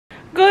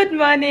Good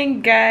morning,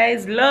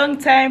 guys. Long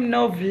time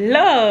no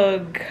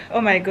vlog.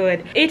 Oh my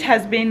god, it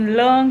has been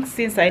long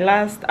since I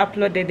last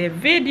uploaded a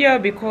video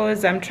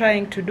because I'm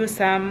trying to do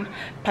some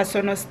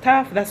personal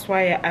stuff. That's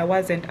why I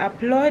wasn't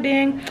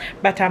uploading,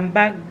 but I'm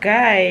back,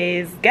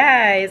 guys.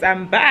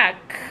 I'm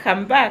back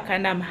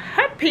and I'm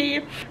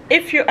happy.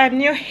 If you are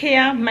new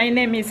here, my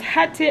name is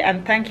Hattie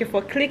and thank you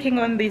for clicking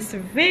on this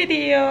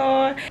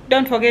video.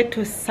 Don't forget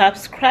to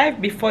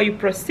subscribe before you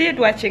proceed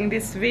watching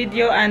this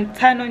video and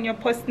turn on your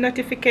post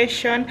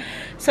notification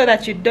so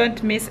that you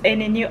don't miss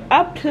any new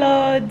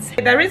uploads.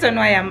 The reason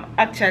why I'm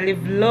actually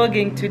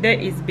vlogging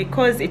today is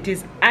because it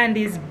is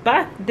Andy's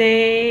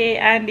birthday.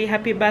 Andy,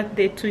 happy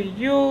birthday to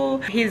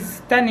you.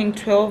 He's turning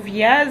 12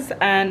 years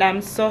and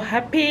I'm so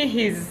happy.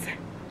 He's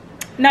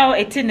now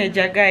a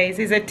teenager, guys.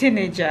 He's a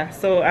teenager,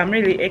 so I'm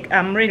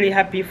really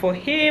happy for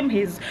him.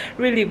 He's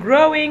really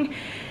growing.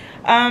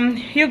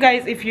 You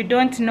guys, if you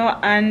don't know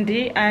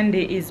Andy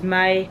is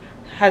my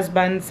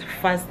husband's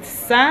first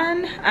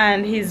son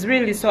and he's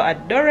really so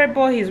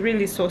adorable. He's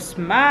really so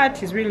smart.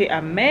 He's really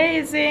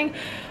amazing.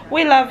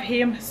 We love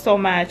him so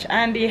much.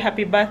 Andy,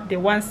 happy birthday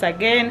once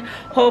again.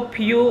 Hope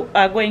you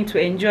are going to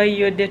enjoy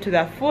your day to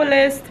the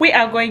fullest. We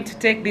are going to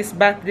take this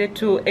birthday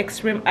to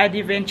Extreme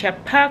Adventure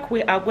Park.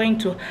 We are going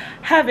to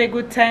have a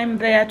good time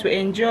there to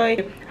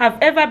enjoy. I've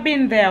ever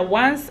been there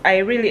once. I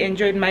really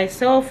enjoyed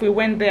myself. We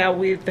went there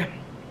with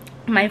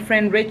my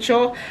friend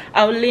Rachel.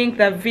 I'll link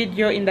the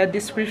video in the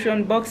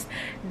description box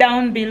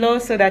down below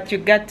so that you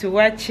get to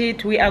watch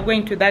it. We are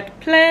going to that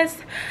place.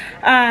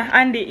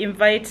 Andy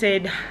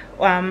invited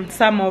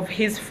some of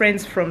his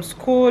friends from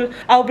school.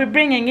 I'll be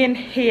bringing in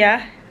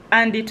here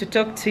Andy to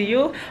talk to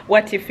you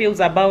what he feels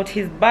about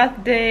his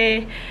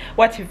birthday,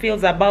 what he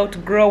feels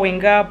about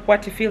growing up,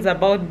 what he feels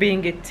about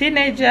being a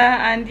teenager,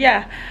 and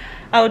yeah,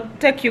 I'll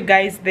take you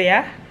guys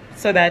there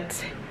so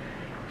that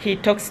he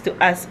talks to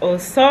us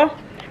also.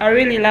 I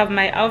really love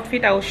my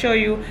outfit. I'll show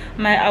you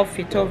my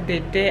outfit of the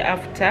day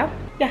after.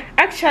 Yeah,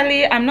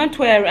 actually I'm not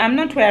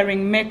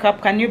wearing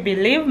makeup. Can you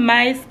believe?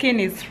 My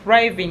skin is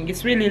thriving.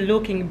 It's really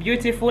looking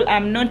beautiful.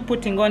 I'm not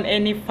putting on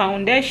any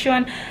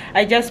foundation.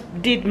 I just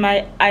did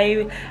my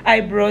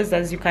eyebrows,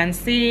 as you can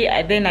see.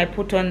 Then I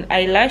put on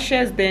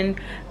eyelashes, then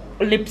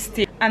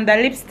lipstick. And the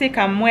lipstick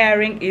I'm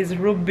wearing is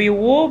Ruby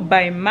Woo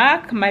by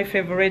MAC, my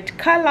favorite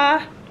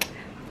color.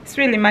 It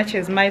really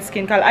matches my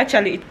skin color.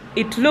 Actually,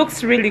 it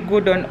looks really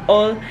good on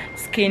all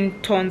skin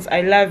tones.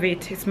 I love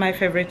it. It's my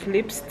favorite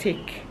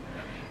lipstick.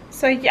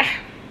 So yeah,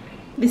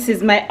 this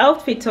is my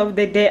outfit of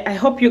the day. I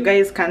hope you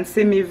guys can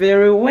see me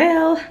very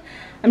well.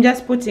 I'm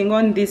just putting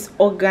on this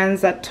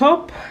organza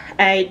top.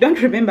 I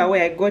don't remember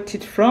where I got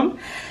it from.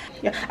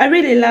 Yeah, I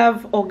really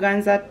love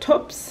organza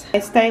tops. I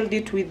styled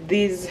it with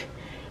these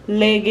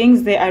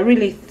leggings. They are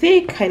really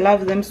thick. I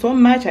love them so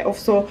much. I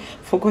also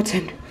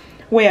forgotten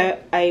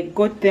where I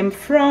got them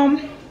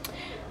from.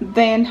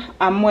 Then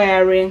I'm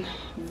wearing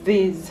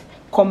these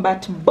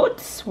combat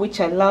boots, which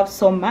I love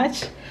so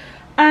much,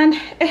 and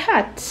a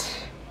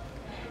hat.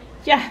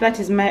 Yeah, that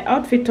is my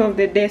outfit of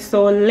the day.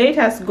 So let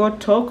us go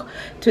talk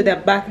to the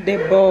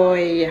birthday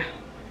boy.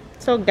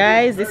 So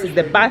guys, this is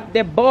the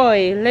birthday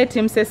boy. Let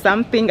him say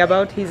something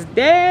about his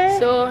day.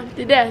 So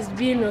today has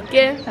been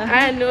okay.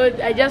 I know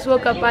I just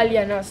woke up early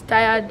and I was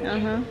tired.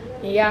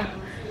 Yeah,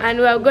 and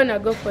we are gonna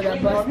go for the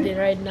birthday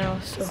right now.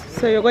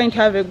 So you're going to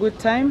have a good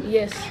time?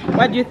 Yes.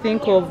 What do you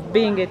think of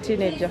being a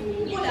teenager?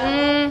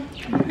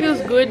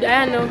 Feels good.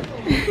 I don't know.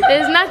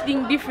 There's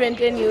nothing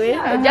different anyway.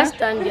 I just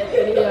turned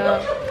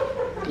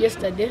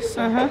yesterday,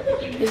 so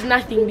there's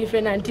nothing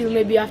different until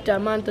maybe after a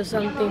month or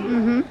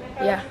something.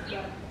 Yeah.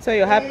 So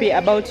you're happy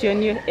about your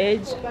new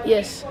age?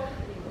 Yes.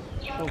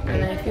 Okay.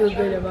 And I feel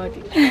good about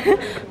it.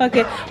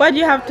 Okay. What do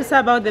you have to say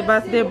about the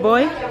birthday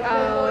boy?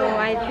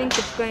 I think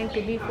it's going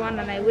to be fun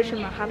and I wish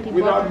him a happy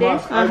birthday.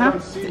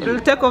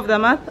 Take off the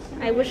mask.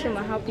 I wish him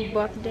a happy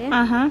birthday.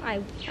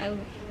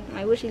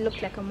 I wish he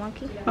looked like a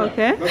monkey.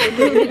 Okay. A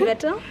little bit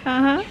better.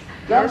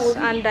 Yes,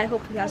 and I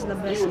hope he has the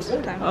best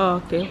time.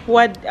 Okay.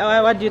 What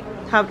do you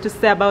have to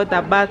say about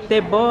the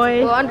birthday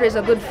boy? Well, Andre is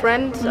a good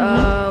friend.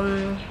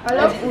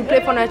 We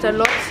play Fortnite a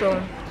lot,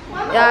 so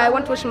yeah, I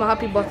want to wish him a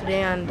happy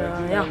birthday and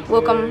yeah,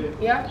 welcome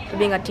to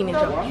being a teenager.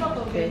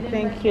 Okay,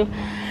 thank you.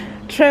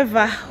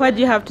 Trevor, what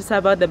do you have to say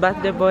about the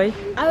birthday boy?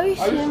 I wish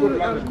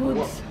him a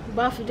good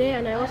birthday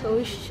and I also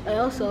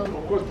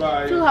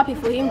feel happy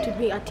for him to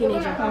be a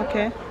teenager.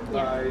 Okay.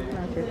 Yeah.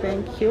 Okay,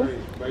 thank you.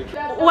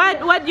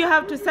 What do you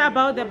have to say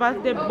about the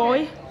birthday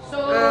boy?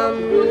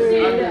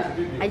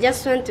 I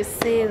just want to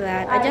say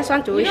that I just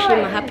want to wish him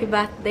a happy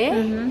birthday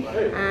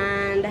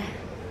and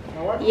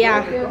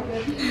yeah,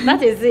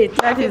 that is it.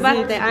 Happy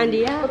birthday, Andy.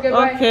 Yeah.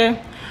 Okay.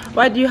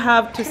 What do you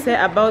have to say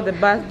about the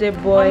birthday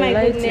boy? Oh my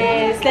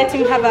goodness, let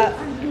him have a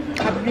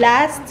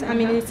blast. I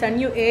mean, it's a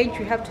new age,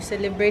 we have to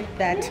celebrate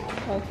that.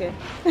 Okay.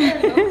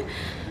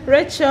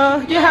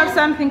 Rachel, do you have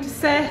something to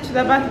say to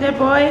the birthday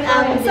boy?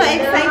 I'm so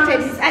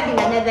excited. He's adding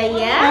another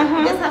year.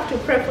 We just have to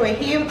pray for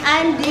him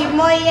and the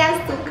more years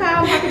to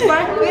come. Happy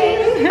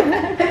birthday.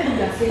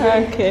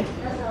 Okay.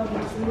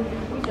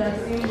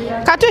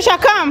 Katusha,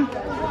 come.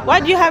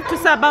 What do you have to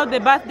say about the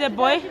birthday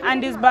boy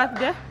and his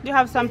birthday? Do you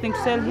have something to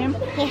tell him?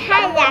 He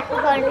has a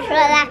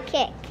controller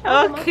cake.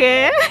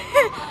 Okay.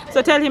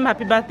 So tell him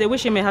happy birthday.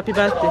 Wish him a happy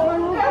birthday.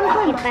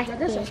 Happy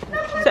birthday.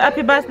 So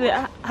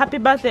happy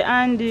birthday,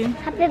 Andy.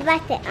 Happy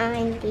birthday,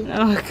 Andy.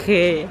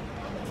 Okay.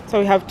 So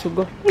we have to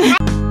go.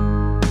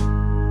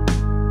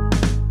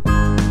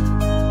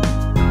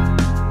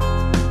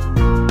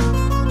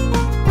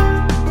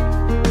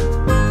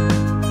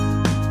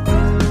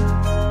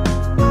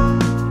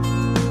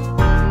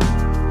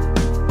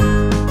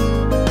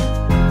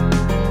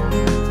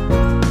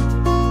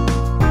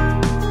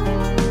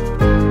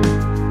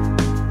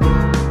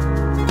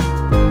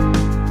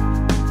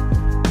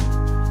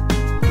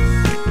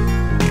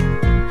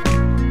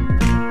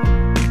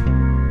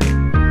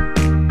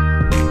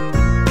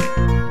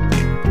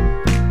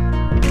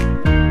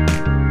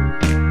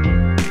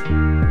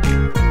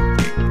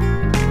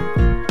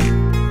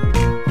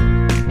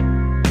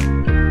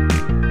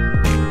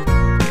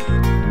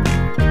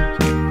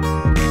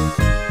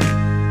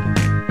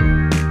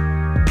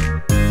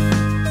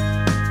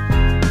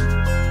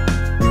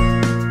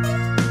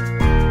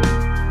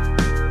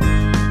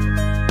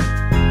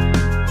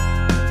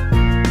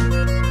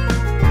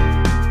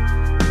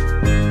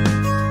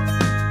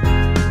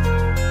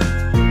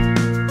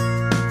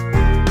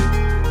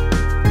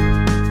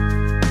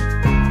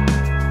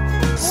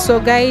 So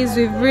guys,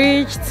 we've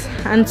reached,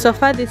 and so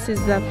far this is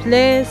the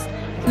place.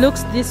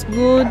 Looks this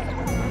good.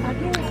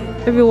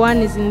 Everyone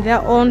is in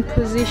their own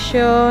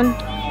position.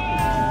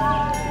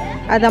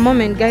 At the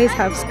moment, guys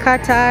have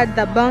scattered.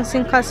 The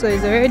bouncing castle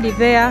is already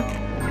there.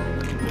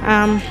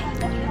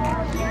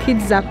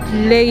 Kids are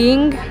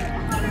playing.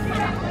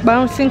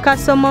 Bouncing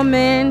castle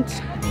moment.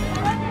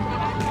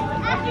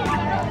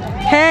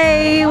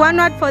 Hey, one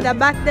word for the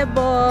birthday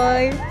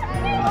boy.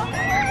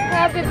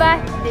 Happy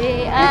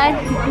birthday,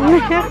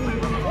 Andy.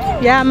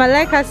 Yeah,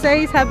 Malaika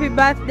says happy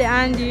birthday,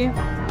 Andy.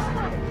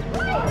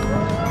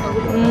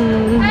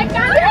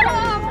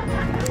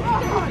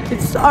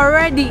 It's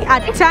already a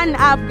turn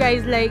up,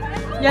 guys. Like,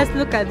 just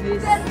look at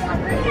this.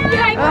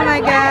 Oh my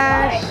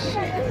gosh.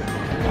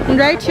 And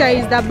right here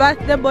is the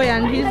birthday boy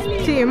and his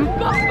team.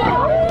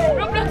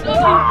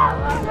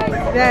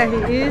 There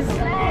he is.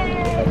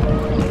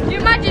 You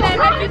imagine I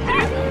make it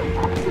through.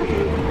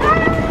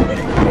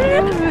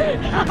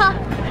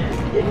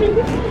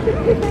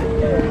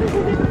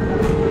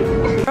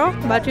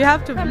 But you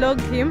have to vlog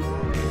him.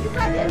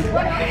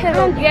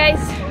 Hello guys,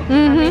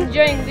 I'm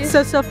enjoying this.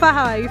 So far,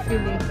 how are you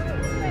feeling?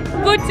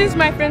 Good, since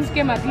my friends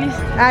came at least.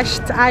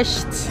 Ashed. I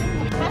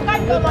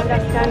don't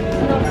understand.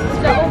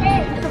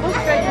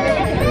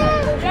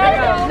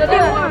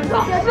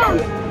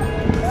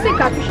 See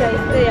Katusha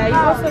is there, you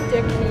also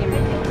take him.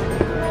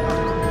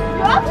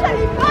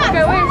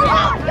 Okay, where is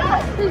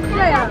he? He's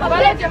there. But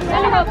let me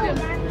help him.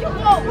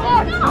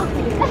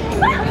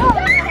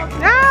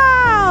 No!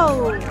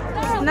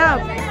 No!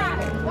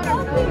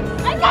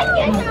 I can't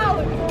get out.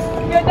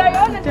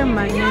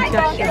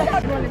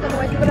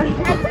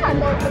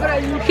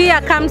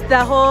 Here comes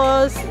the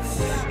host.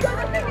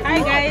 Hi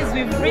guys,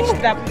 we've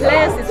reached the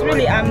place. It's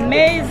really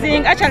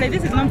amazing. Actually,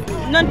 this is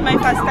not my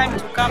first time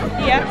to come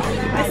here.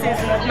 This is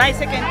my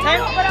second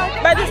time.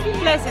 But this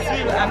place is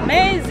really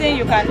amazing.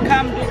 You can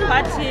come do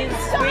parties,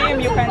 swim.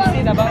 You can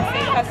see the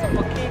bouncing castle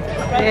for kids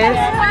right there.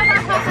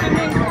 The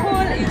swimming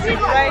pool is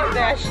right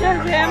there. Show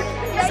them.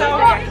 So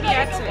we are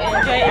here to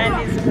enjoy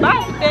Andy's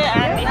birthday.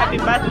 Andy, happy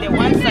birthday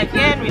once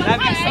again. We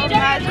love you so much.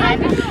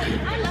 And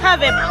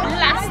have a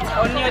blast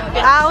on your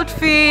day.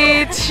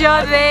 Outfit,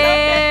 show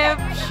them,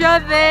 show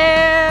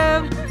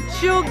them,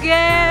 shoe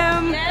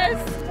game. Yes.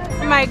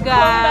 Oh my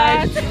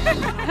God.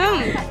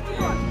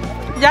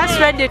 Just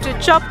ready to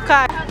chop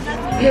cut.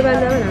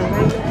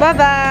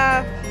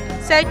 Baba,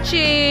 say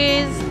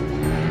cheese.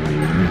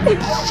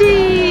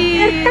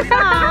 Cheese.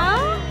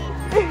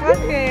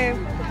 Okay.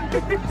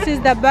 This is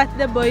the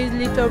birthday boy's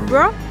little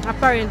bro.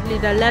 Apparently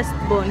the last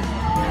born.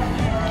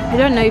 I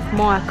don't know if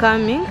more are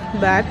coming,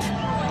 but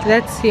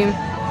that's him.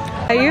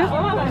 Are you?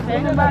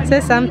 Say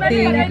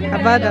something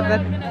about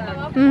the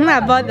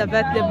about the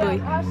birthday boy.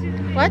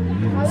 What?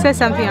 Say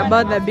something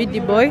about the BD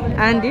boy,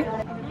 Andy.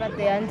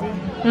 Birthday, Andy.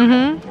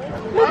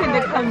 Look in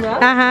the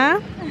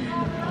camera.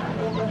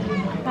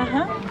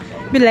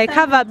 Be like,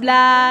 have a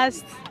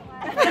blast.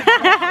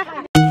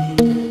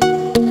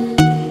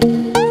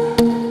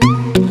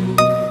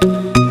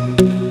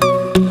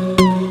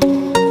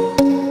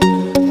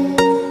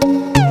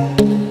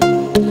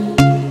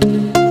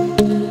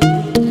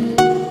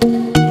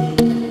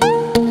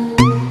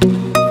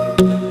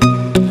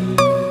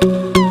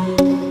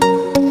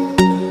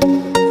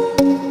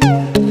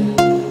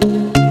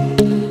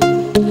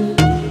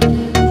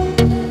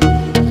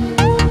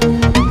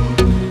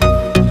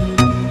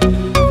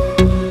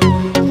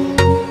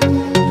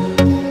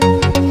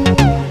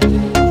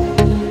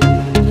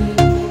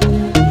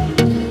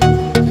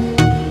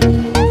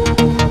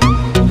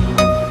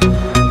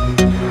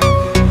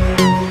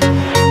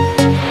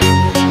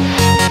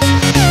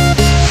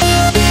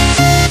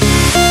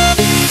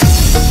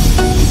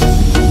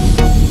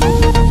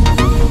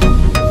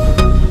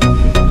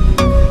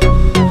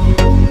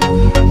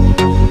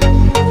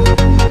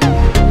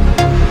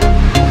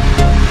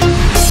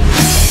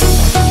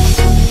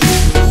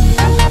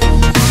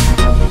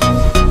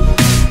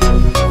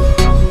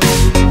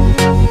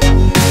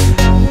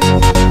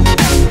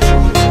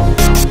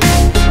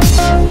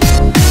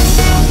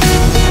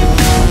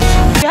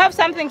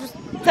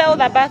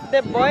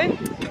 birthday boy.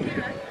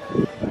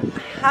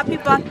 Happy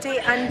birthday,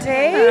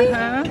 Auntie.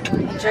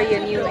 Enjoy your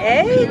new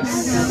age.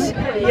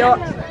 You're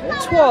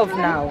 12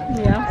 now.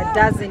 Yeah. A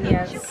dozen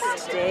years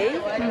today.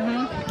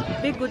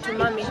 Be good to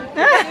mommy.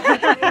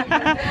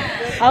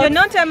 You're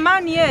not a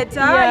man yet, huh?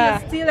 Yeah.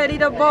 You're still a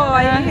little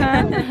boy.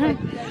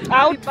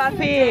 Happy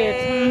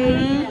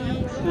birthday.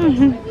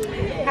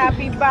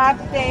 Happy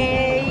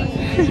birthday.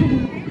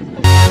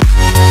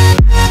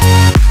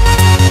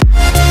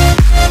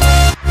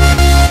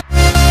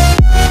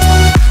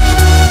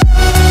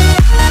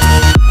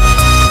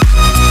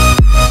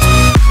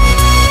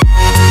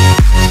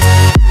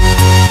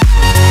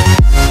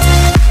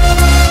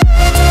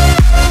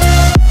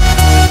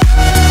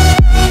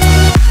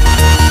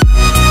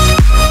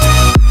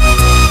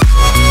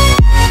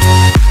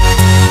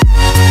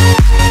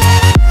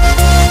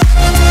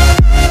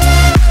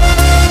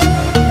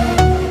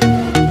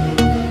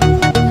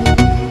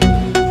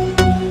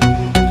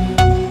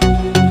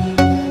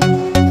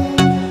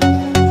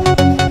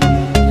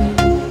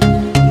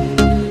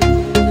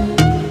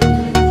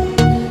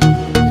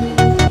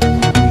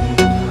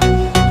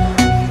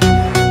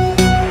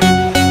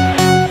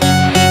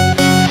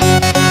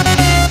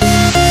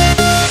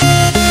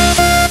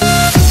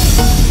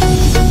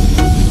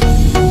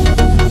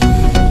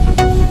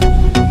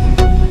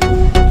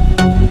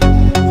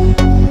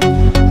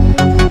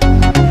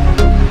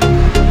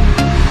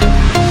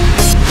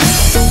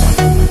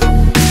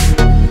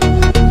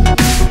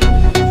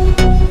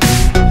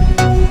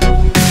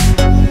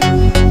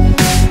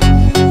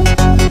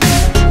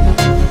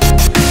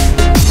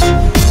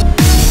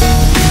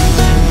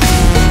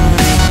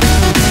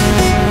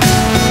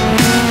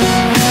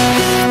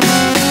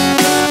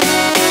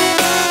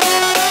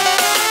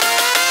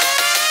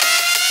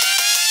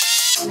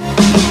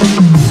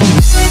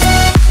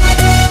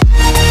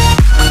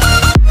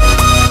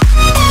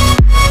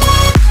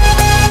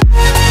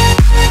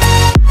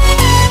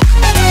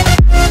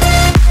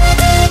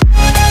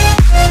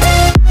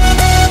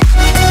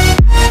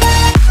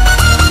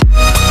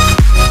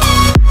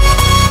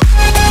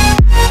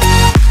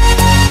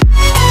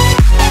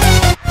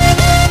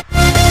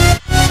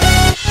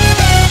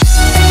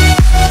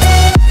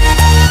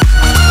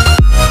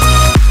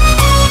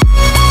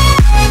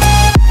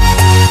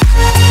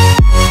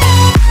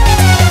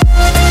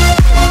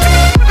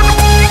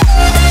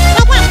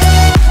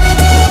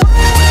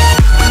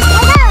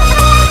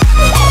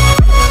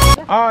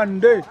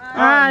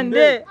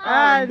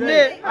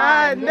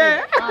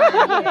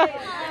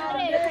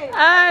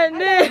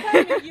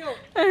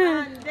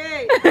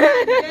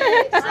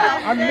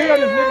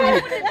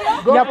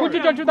 Yeah, put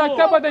it onto the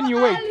table, then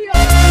you wait.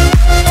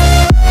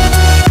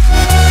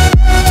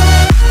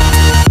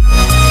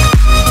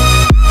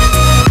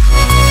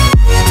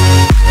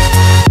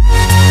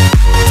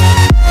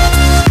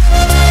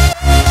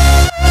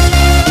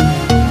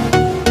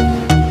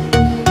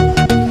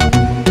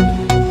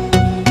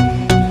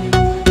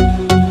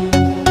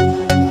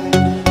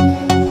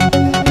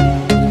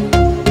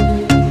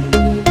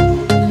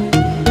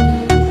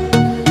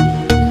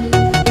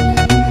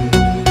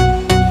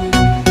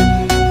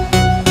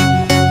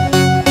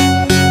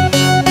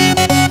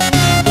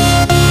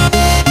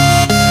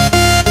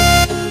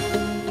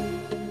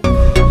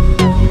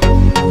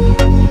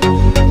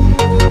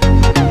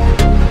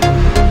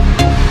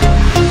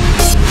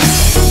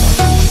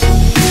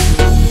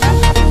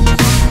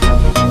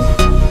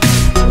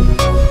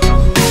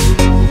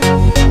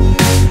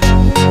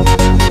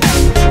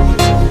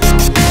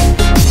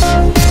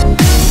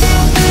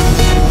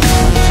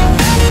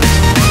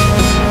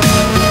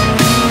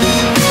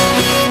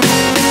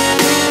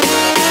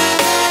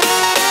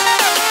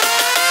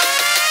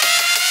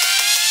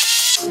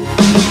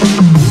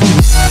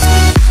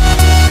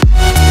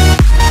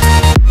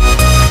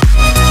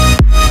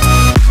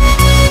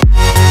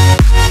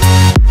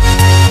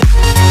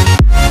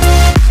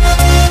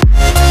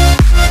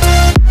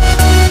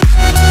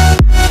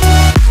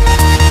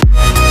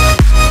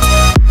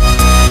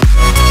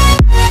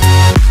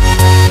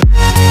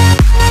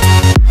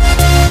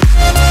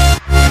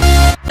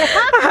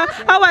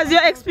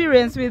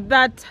 With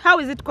that, how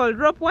is it called?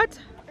 Rope what?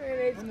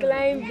 It's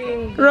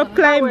climbing. Rope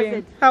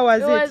climbing. How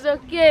was it? It was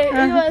okay. It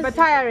was But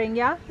tiring,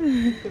 yeah?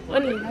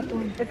 only that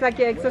one. It's like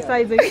you're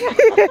exercising.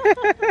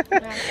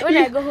 When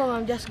I go home,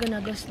 I'm just gonna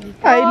go sleep.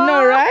 I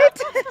know,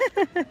 right?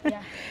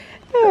 Yeah.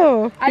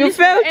 Oh, At you least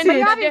felt for the end of Are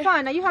you the having day.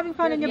 fun? Are you having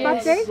fun on your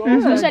Yes. birthday?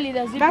 Especially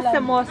the zip That's the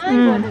line. most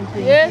important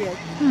thing. Yes.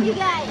 Yes.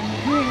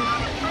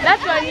 That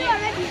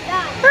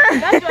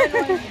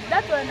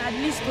one at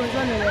least was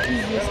one of the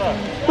easiest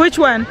ones. Which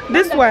one?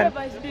 This The one?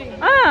 paper is doing.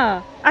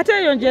 Ah,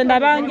 ate yo nje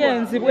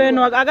ndabangenzi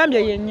bweno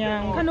agambye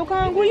yenyanga. Kano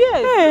kangu,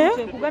 yes.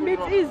 Kugambia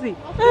it's easy.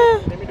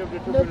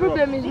 The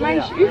problem is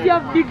if you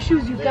have big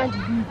shoes, you can't do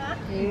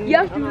it. You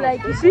have to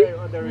like, you see,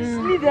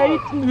 slither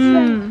it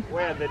inside.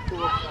 Where the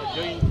two are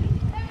joined.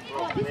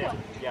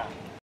 Yeah.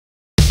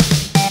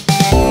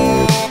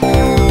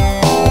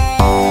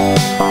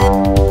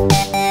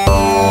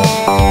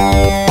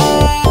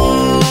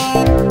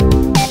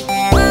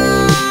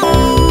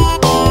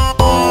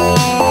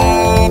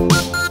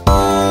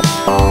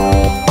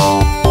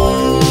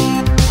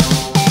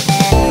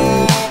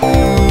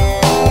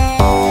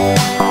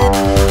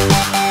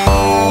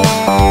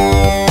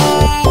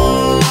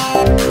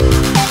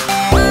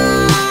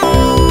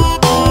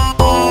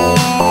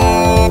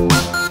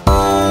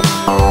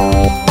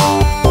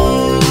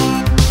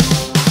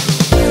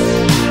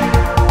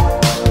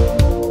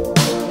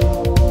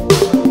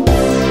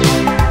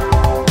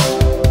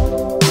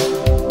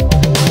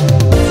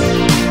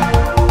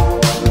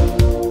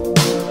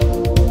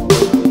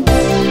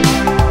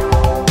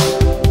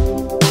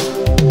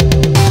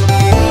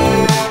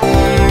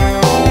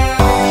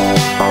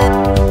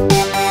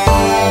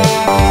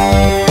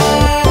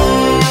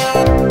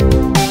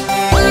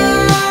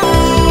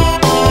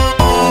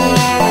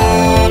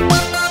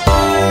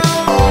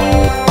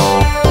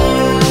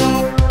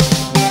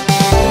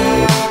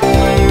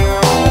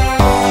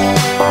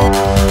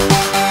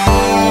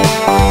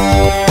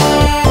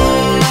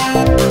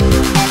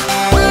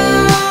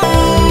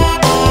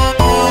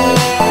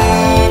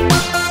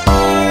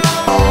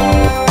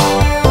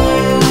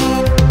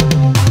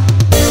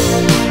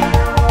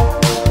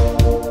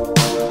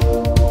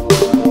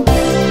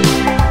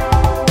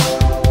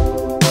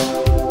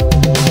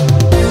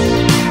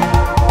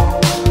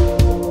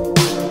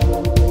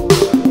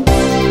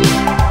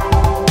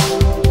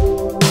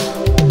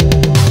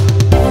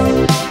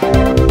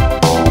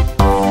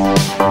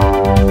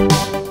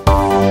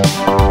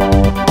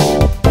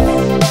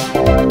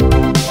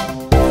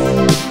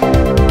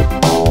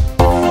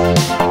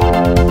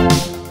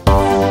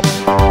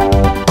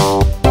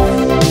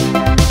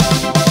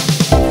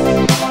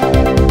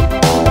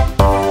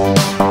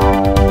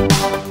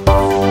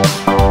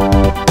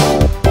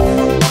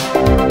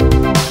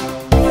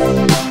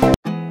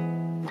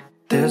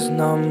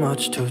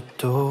 much to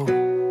do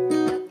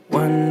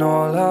when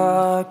all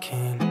I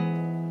can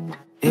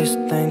is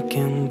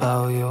thinking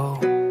about you.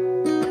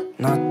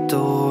 Not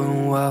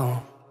doing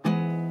well,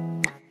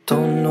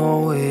 don't know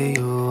where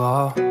you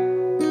are,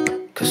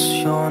 'cause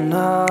you're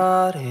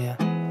not here.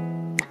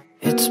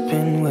 It's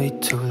been way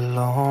too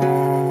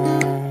long.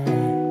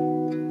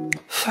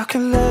 If I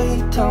could lay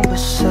down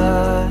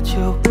beside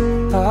you,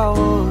 I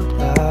would.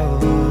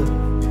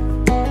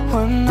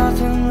 When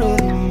nothing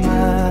really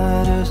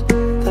matters,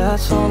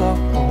 that's all I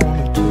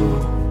wanna do.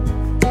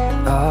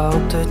 I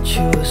hope that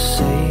you are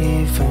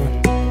safe and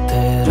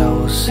that I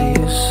will see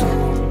you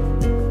soon.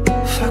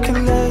 If I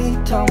could lay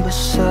down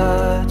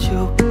beside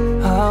you,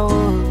 I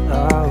would.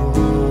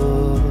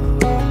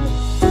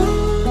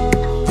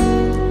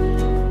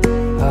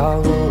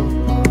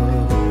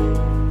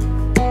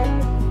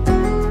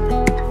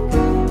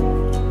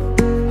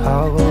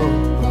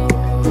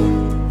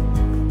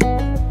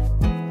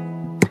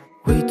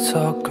 We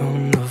talk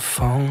on the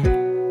phone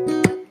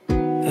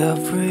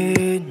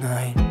every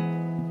night.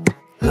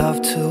 Love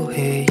to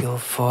hear your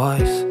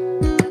voice.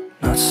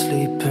 Not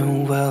sleeping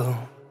well,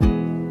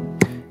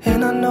 and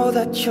I know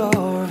that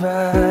you're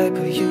right,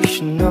 but you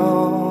should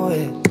know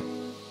it.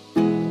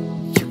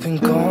 You've been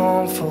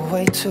gone for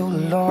way too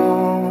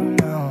long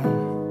now.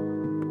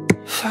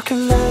 If I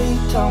could lay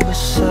down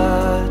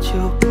beside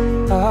you,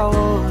 I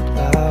would.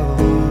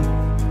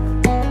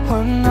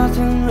 When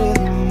nothing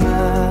really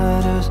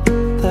matters,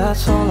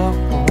 that's all I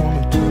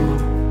wanna do.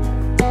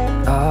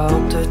 I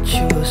hope that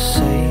you are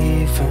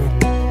safe and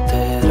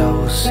that I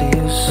will see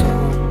you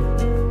soon.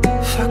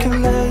 If I can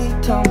lay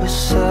down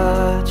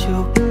beside you,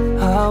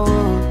 I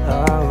would.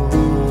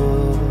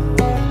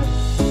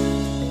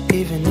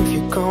 Even if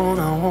you're gone,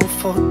 I won't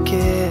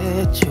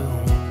forget you.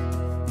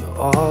 You're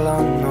all I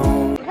know.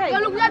 Hey,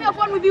 look, we have your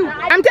phone with you.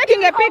 I'm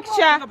taking a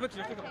picture.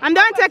 I'm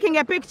done taking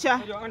a picture.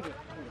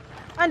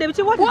 Andy,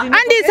 what is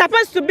Andy is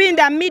supposed to be in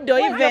the middle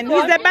even.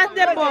 He's the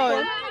birthday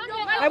boy.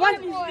 I want.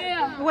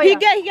 He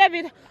gave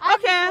it.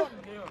 Okay.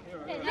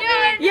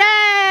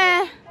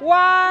 Yeah.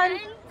 1,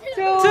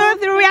 2,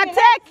 3. We are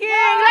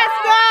taking. Let's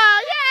go.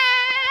 Yeah.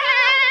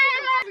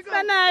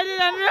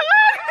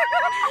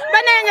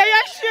 Banana,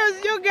 your shoes,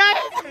 you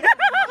guys.